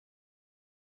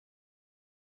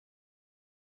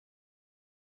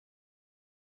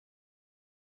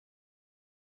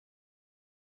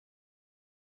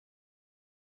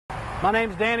My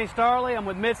name's Danny Starley. I'm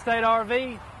with Midstate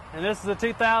RV, and this is a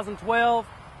 2012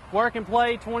 Work and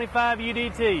Play 25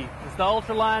 UDT. It's the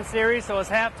Ultraline series, so it's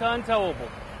half-ton towable.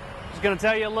 Just going to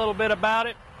tell you a little bit about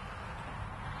it.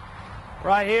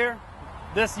 Right here,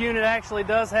 this unit actually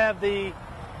does have the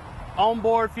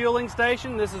onboard fueling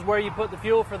station. This is where you put the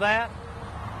fuel for that.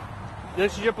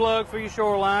 This is your plug for your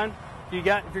shoreline.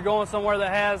 If you're going somewhere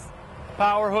that has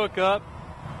power hookup,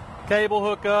 cable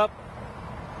hookup.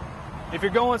 If you're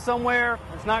going somewhere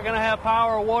that's not going to have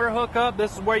power or water hookup,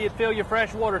 this is where you fill your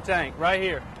fresh water tank, right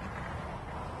here.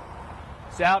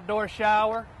 It's the outdoor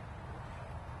shower.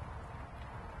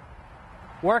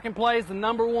 Work and Play is the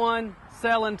 #1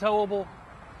 selling towable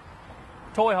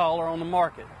toy hauler on the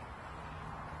market.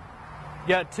 You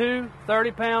got two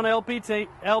 30-pound LP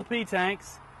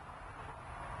tanks,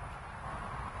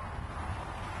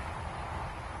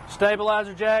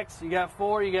 stabilizer jacks. You got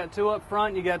 4. You got 2 up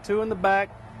front. You got 2 in the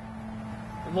back.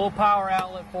 A little power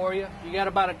outlet for you. You got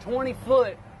about a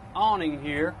 20-foot awning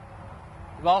here.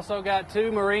 You've also got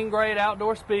 2 marine-grade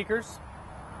outdoor speakers.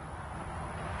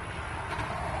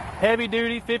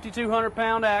 Heavy-duty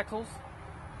 5,200-pound axles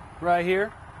right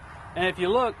here. And if you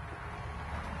look,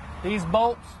 these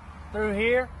bolts through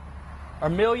here are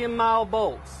million-mile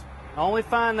bolts. I only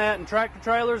find that in tractor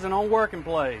trailers and on Work and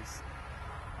Plays.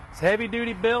 It's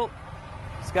heavy-duty built.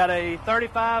 It's got a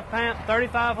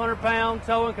 3,500-pound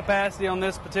towing capacity on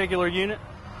this particular unit.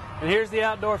 And here's the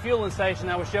outdoor fueling station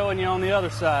I was showing you on the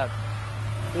other side.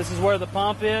 This is where the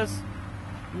pump is. You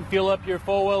can fuel up your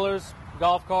four-wheelers,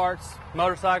 golf carts,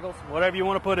 motorcycles, whatever you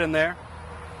want to put in there.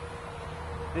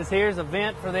 This here is a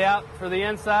vent for the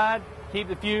inside, keep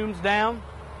the fumes down.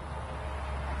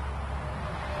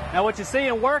 Now what you see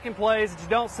in Work and Plays that you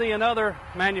don't see in other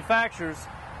manufacturers.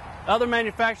 Other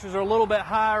manufacturers are a little bit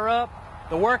higher up.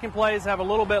 The Work and Plays have a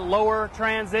little bit lower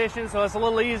transition, so it's a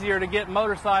little easier to get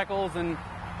motorcycles and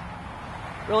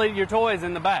really your toys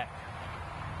in the back.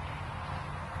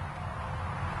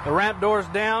 The ramp door's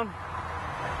down.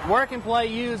 Work and Play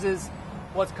uses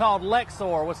what's called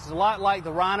Lexor, which is a lot like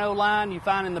the Rhino line you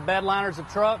find in the bed liners of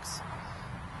trucks.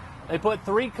 They put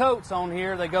 3 coats on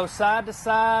here. They go side to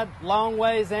side, long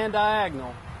ways, and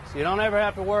diagonal. So you don't ever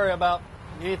have to worry about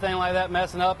anything like that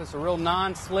messing up. It's a real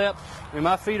non-slip. I mean,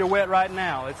 my feet are wet right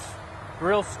now. It's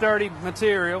real sturdy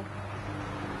material.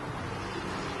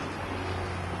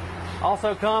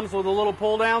 Also comes with a little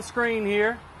pull-down screen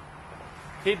here.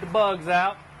 Keep the bugs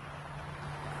out.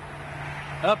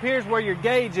 Up here's where your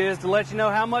gauge is to let you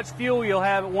know how much fuel you'll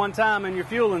have at one time in your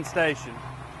fueling station.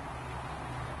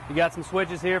 You got some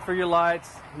switches here for your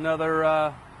lights.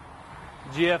 Another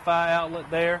GFI outlet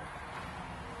there.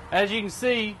 As you can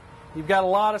see, you've got a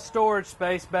lot of storage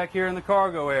space back here in the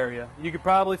cargo area. You could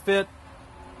probably fit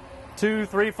 2,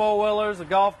 3 four-wheelers, a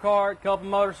golf cart, a couple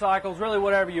motorcycles, really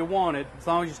whatever you wanted, as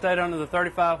long as you stayed under the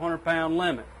 3,500-pound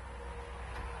limit.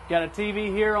 Got a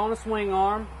TV here on a swing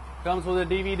arm. Comes with a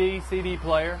DVD, CD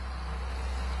player.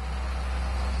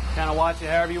 Kind of watch it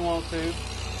however you want to.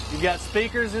 You've got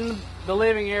speakers in the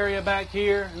living area back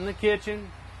here, in the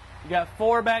kitchen. You got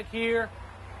 4 back here,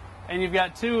 and you've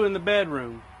got 2 in the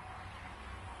bedroom.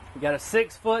 You got a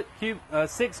 6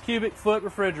 cubic foot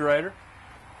refrigerator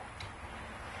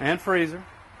and freezer.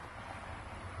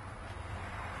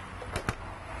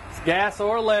 It's gas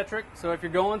or electric, so if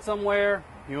you're going somewhere,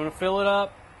 you want to fill it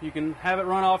up, you can have it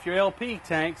run off your LP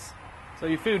tanks so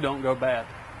your food don't go bad.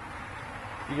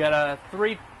 You got a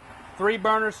three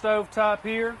burner stove top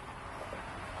here,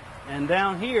 and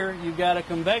down here you've got a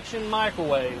convection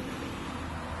microwave,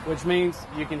 which means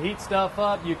you can heat stuff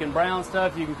up, you can brown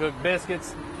stuff, you can cook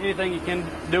biscuits, anything you can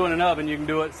do in an oven, you can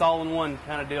do it. It's all in one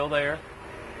kind of deal there.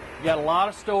 You got a lot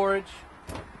of storage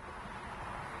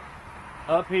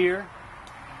up here.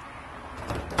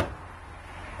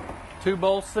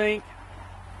 2-bowl sink.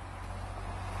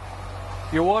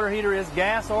 Your water heater is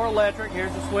gas or electric.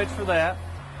 Here's the switch for that.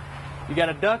 You got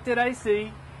a ducted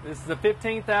AC. This is a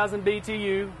 15,000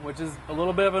 BTU, which is a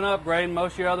little bit of an upgrade.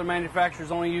 Most of your other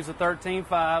manufacturers only use a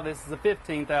 13.5. This is a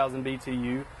 15,000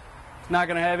 BTU. It's not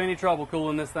going to have any trouble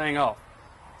cooling this thing off.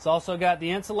 It's also got the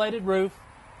insulated roof.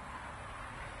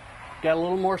 Got a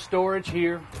little more storage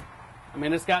here. I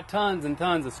mean, it's got tons and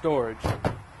tons of storage.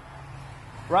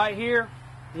 Right here,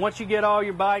 once you get all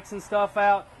your bikes and stuff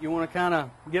out, you want to kind of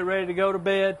get ready to go to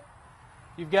bed.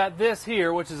 You've got this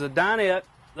here, which is a dinette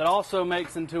that also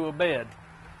makes into a bed.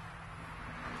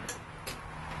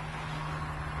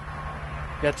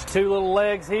 Got your 2 little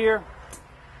legs here,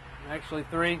 actually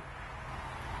 3.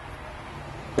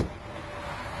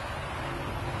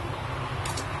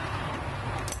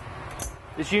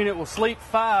 This unit will sleep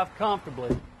 5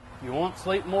 comfortably. If you want to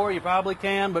sleep more, you probably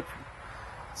can, but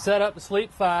set up to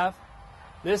sleep 5.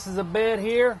 This is a bed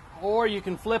here, or you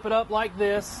can flip it up like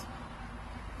this,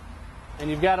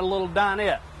 and you've got a little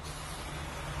dinette.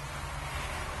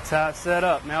 That's how it's set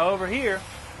up. Now over here,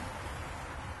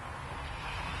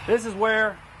 this is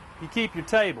where you keep your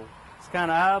table. It's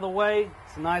kind of out of the way.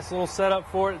 It's a nice little setup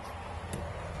for it.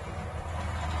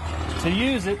 To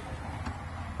use it,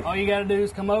 all you got to do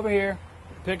is come over here,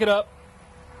 pick it up.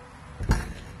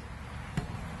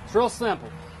 It's real simple.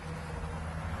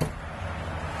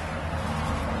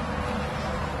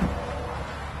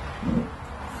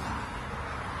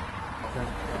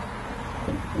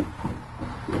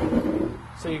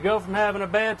 So you go from having a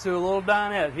bed to a little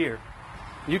dinette here.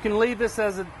 You can leave this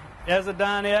as a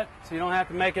dinette, so you don't have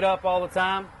to make it up all the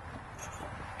time.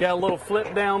 Got a little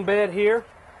flip down bed here.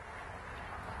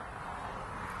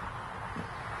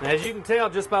 Now, as you can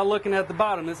tell just by looking at the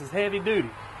bottom, this is heavy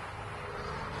duty.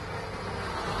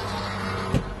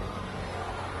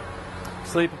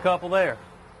 Sleep a couple there.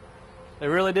 They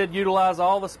really did utilize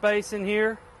all the space in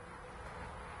here.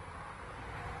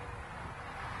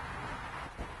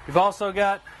 You've also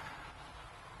got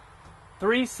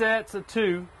 3 sets of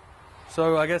 2,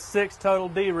 so I guess 6 total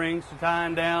D-rings to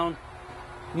tying down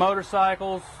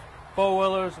motorcycles,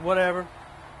 4-wheelers, whatever,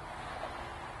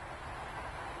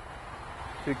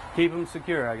 to keep them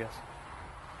secure, I guess.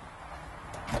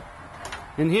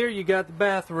 And here you got the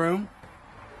bathroom.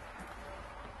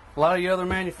 A lot of the other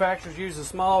manufacturers use the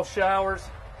small showers.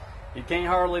 You can't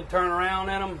hardly turn around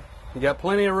in them. You got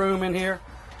plenty of room in here.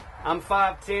 I'm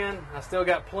 5'10". I still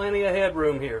got plenty of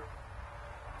headroom here.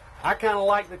 I kind of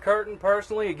like the curtain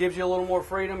personally. It gives you a little more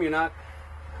freedom. You're not,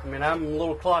 I'm a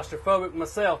little claustrophobic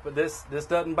myself, but this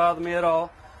doesn't bother me at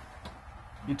all.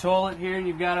 Your toilet here,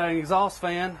 you've got an exhaust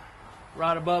fan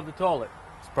right above the toilet.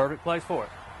 It's a perfect place for it.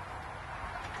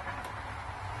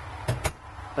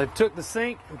 They took the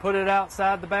sink and put it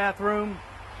outside the bathroom,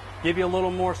 give you a little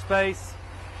more space.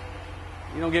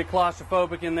 You don't get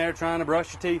claustrophobic in there trying to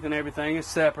brush your teeth and everything. It's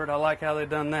separate. I like how they've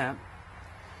done that.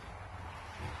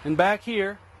 And back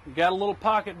here, you've got a little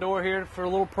pocket door here for a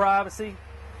little privacy.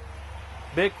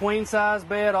 Big queen size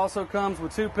bed, also comes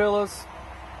with 2 pillows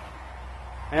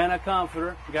and a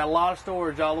comforter. You got a lot of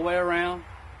storage all the way around.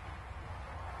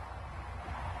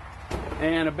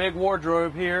 And a big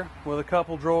wardrobe here with a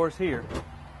couple drawers here.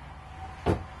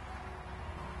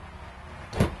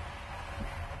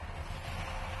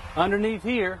 Underneath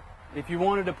here, if you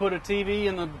wanted to put a TV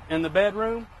in the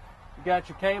bedroom, you got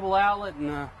your cable outlet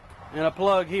and a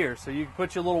plug here. So you can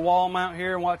put your little wall mount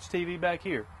here and watch TV back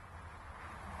here.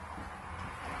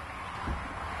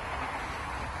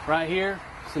 Right here,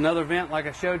 it's another vent like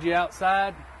I showed you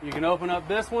outside. You can open up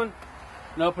this one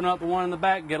and open up the one in the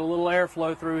back, get a little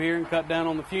airflow through here and cut down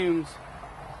on the fumes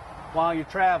while you're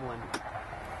traveling.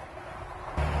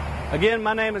 Again,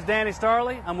 my name is Danny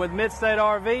Starley. I'm with Midstate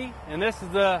RV, and this is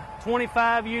the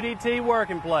 25 UDT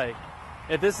Work and Play.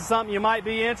 If this is something you might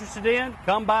be interested in,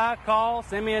 come by, call,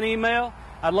 send me an email.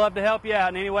 I'd love to help you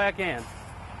out in any way I can.